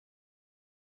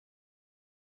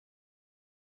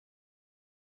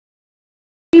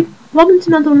Welcome to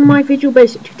another one of my Visual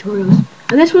Basic tutorials,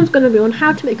 and this one's going to be on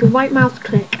how to make a right mouse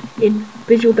click in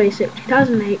Visual Basic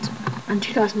 2008 and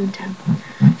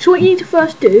 2010. So what you need to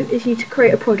first do is you need to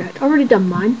create a project. I've already done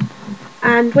mine,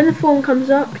 and when the form comes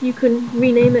up you can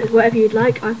rename it whatever you'd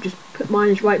like. I've just put mine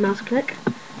as right mouse click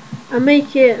and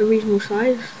make it a reasonable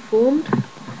size formed,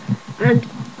 and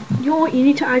you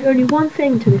need to add only one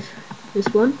thing to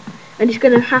this one, and it's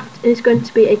going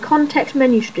to be a context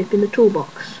menu strip in the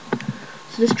toolbox.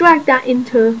 So just drag that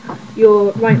into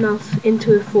your right mouse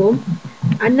into the form,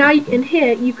 and now in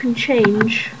here you can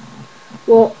change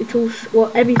what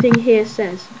everything here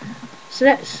says. So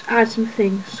let's add some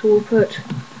things. So we'll put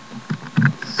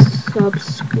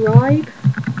subscribe,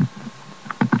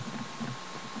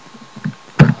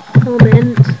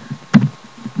 comment,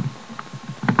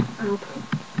 I'll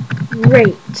put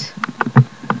rate,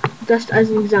 just as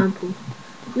an example.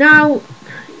 Now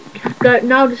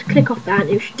just click off that and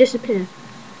it should disappear.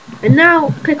 And now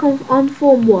click on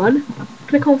form 1,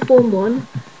 click on form 1,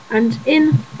 and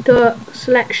in the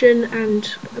selection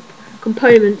and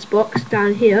components box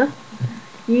down here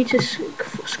you need to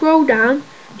scroll down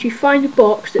to find a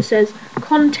box that says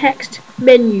context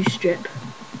menu strip,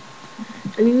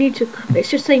 and you need to,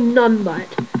 it's just saying none by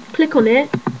it, click on it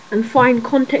and find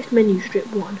context menu strip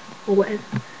 1 or whatever.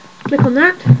 Click on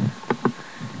that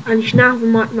and you should now have a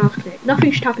mouse click.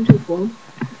 Nothing should happen to the form.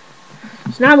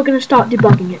 So now we're going to start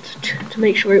debugging it to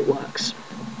make sure it works.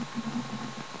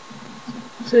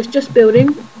 So it's just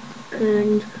building,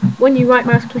 and when you right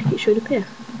mouse click it should appear.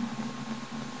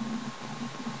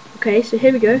 Okay, so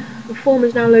here we go. The form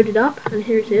is now loaded up, and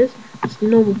here it is. It's the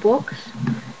normal box.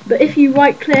 But if you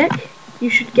right click, you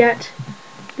should get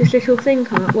this little thing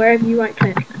come up wherever you right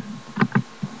click.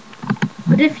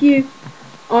 But if you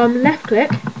left click,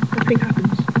 nothing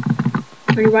happens.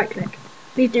 Only right click.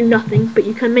 These do nothing, but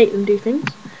you can make them do things.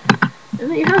 And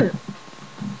there you have it.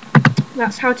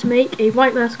 That's how to make a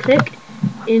right mouse click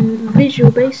in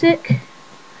Visual Basic.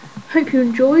 Hope you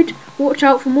enjoyed. Watch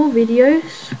out for more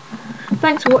videos.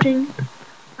 Thanks for watching,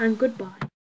 and goodbye.